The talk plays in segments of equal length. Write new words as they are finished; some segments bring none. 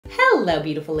Hello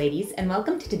beautiful ladies, and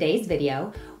welcome to today's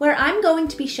video where I'm going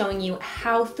to be showing you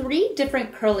how 3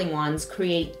 different curling wands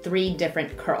create 3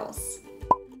 different curls.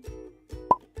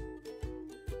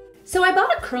 So I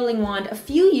bought a curling wand a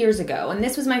few years ago, and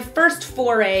this was my first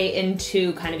foray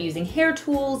into kind of using hair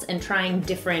tools and trying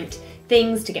different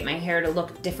things to get my hair to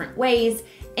look different ways.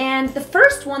 And the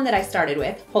first one that I started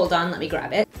with, hold on, let me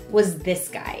grab it, was this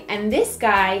guy. And this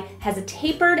guy has a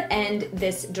tapered end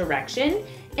this direction.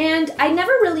 And I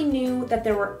never really knew that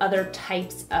there were other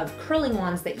types of curling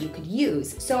wands that you could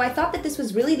use. So I thought that this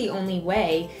was really the only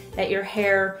way that your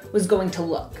hair was going to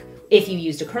look if you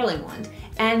used a curling wand.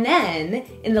 And then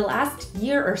in the last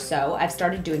year or so, I've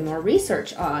started doing more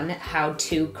research on how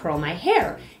to curl my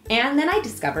hair. And then I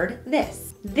discovered this.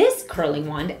 This curling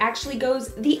wand actually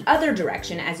goes the other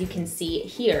direction, as you can see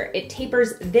here. It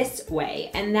tapers this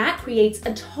way, and that creates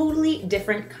a totally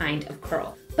different kind of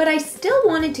curl. But I still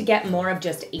wanted to get more of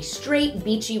just a straight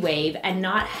beachy wave and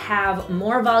not have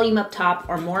more volume up top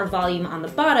or more volume on the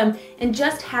bottom, and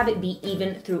just have it be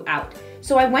even throughout.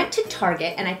 So I went to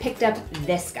Target and I picked up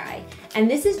this guy. And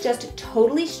this is just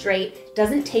totally straight,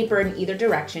 doesn't taper in either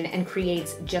direction, and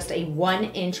creates just a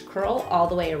 1-inch curl all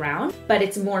the way around, but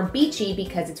it's more beachy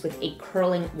because it's with a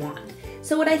curling wand.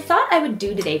 So what I thought I would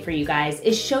do today for you guys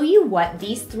is show you what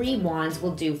these 3 wands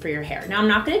will do for your hair. Now I'm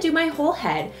not gonna do my whole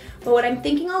head, but what I'm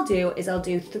thinking I'll do is I'll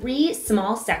do 3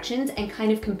 small sections and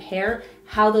kind of compare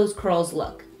how those curls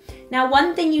look. Now,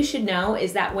 one thing you should know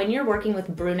is that when you're working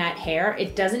with brunette hair,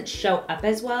 it doesn't show up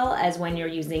as well as when you're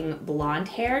using blonde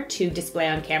hair to display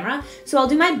on camera. So I'll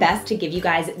do my best to give you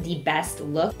guys the best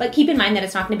look, but keep in mind that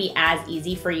it's not gonna be as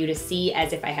easy for you to see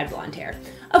as if I had blonde hair.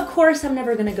 Of course, I'm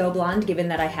never gonna go blonde given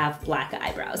that I have black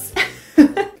eyebrows.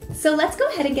 So let's go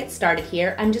ahead and get started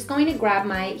here. I'm just going to grab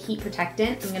my heat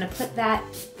protectant. I'm gonna put that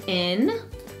in.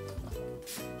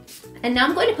 And now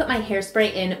I'm going to put my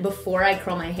hairspray in before I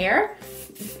curl my hair.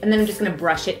 And then I'm just gonna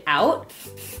brush it out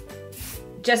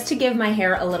just to give my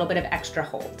hair a little bit of extra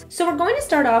hold. So we're going to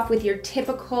start off with your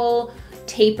typical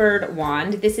tapered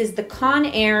wand. This is the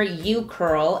Conair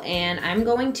U-Curl, and I'm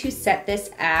going to set this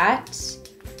at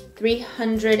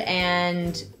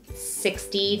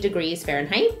 360 degrees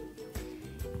Fahrenheit.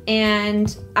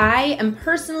 And I am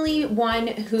personally one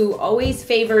who always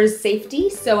favors safety,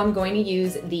 so I'm going to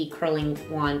use the curling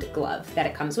wand glove that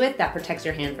it comes with that protects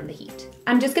your hand from the heat.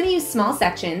 I'm just going to use small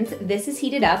sections. This is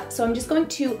heated up, so I'm just going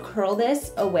to curl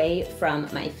this away from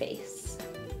my face.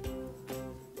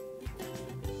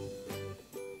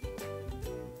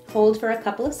 Hold for a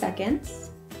couple of seconds.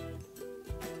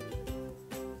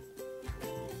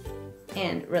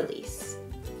 And release.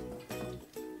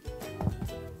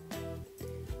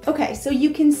 Okay, so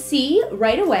you can see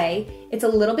right away, it's a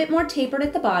little bit more tapered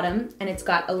at the bottom, and it's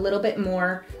got a little bit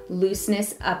more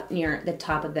looseness up near the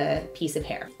top of the piece of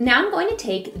hair. Now I'm going to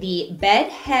take the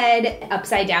bed head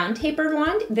upside down tapered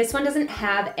wand. This one doesn't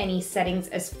have any settings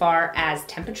as far as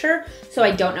temperature, so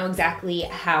I don't know exactly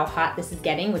how hot this is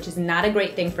getting, which is not a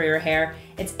great thing for your hair.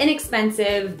 It's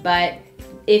inexpensive, but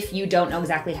if you don't know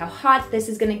exactly how hot this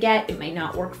is gonna get, it might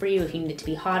not work for you if you need it to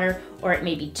be hotter, or it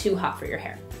may be too hot for your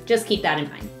hair. Just keep that in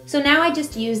mind. So now I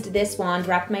just used this wand,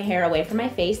 wrapped my hair away from my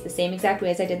face the same exact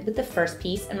way as I did with the first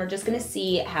piece, and we're just gonna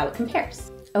see how it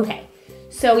compares. Okay,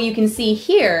 so you can see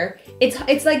here,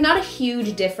 it's like not a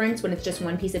huge difference when it's just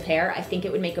one piece of hair. I think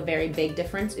it would make a very big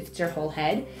difference if it's your whole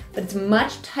head, but it's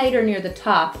much tighter near the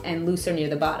top and looser near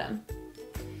the bottom.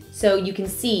 So you can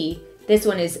see this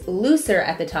one is looser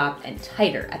at the top and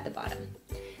tighter at the bottom.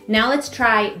 Now let's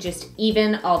try just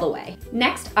even all the way.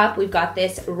 Next up, we've got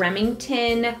this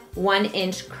Remington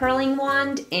 1-inch curling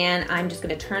wand, and I'm just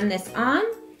gonna turn this on,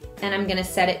 and I'm gonna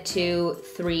set it to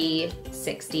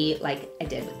 360 like I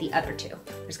did with the other 2.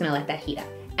 We're just gonna let that heat up.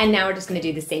 And now we're just gonna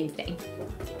do the same thing.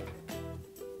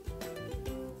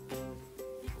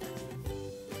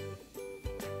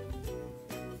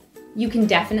 You can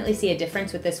definitely see a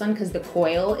difference with this one because the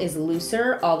coil is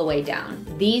looser all the way down.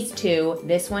 These 2,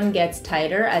 this one gets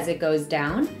tighter as it goes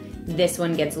down, this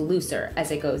one gets looser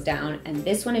as it goes down, and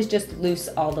this one is just loose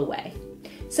all the way.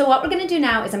 So what we're gonna do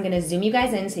now is I'm gonna zoom you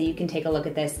guys in so you can take a look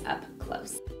at this up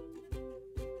close.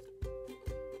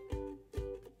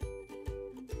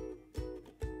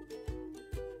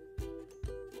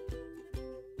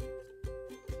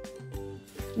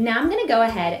 Now I'm gonna go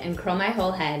ahead and curl my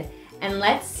whole head, and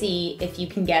let's see if you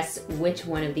can guess which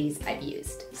one of these I've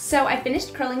used. So I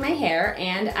finished curling my hair,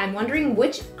 and I'm wondering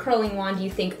which curling wand you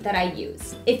think that I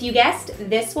used. If you guessed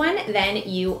this one, then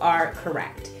you are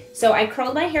correct. So I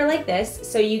curled my hair like this,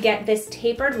 so you get this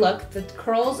tapered look. The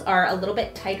curls are a little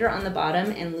bit tighter on the bottom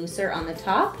and looser on the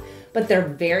top, but they're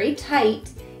very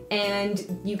tight,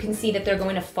 and you can see that they're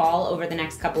going to fall over the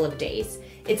next couple of days.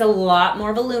 It's a lot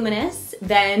more voluminous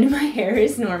than my hair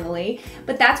is normally,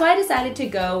 but that's why I decided to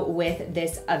go with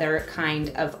this other kind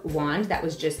of wand that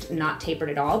was just not tapered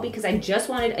at all, because I just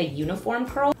wanted a uniform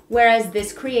curl, whereas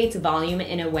this creates volume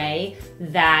in a way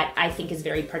that I think is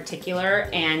very particular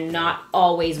and not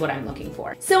always what I'm looking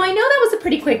for. So I know that was a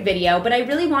pretty quick video, but I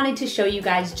really wanted to show you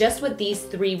guys just what these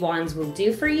 3 wands will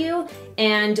do for you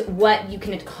and what you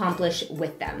can accomplish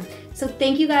with them. So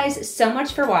thank you guys so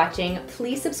much for watching.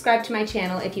 Please subscribe to my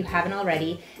channel if you haven't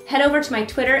already. Head over to my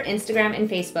Twitter, Instagram, and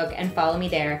Facebook and follow me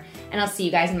there. And I'll see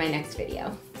you guys in my next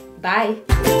video.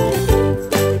 Bye.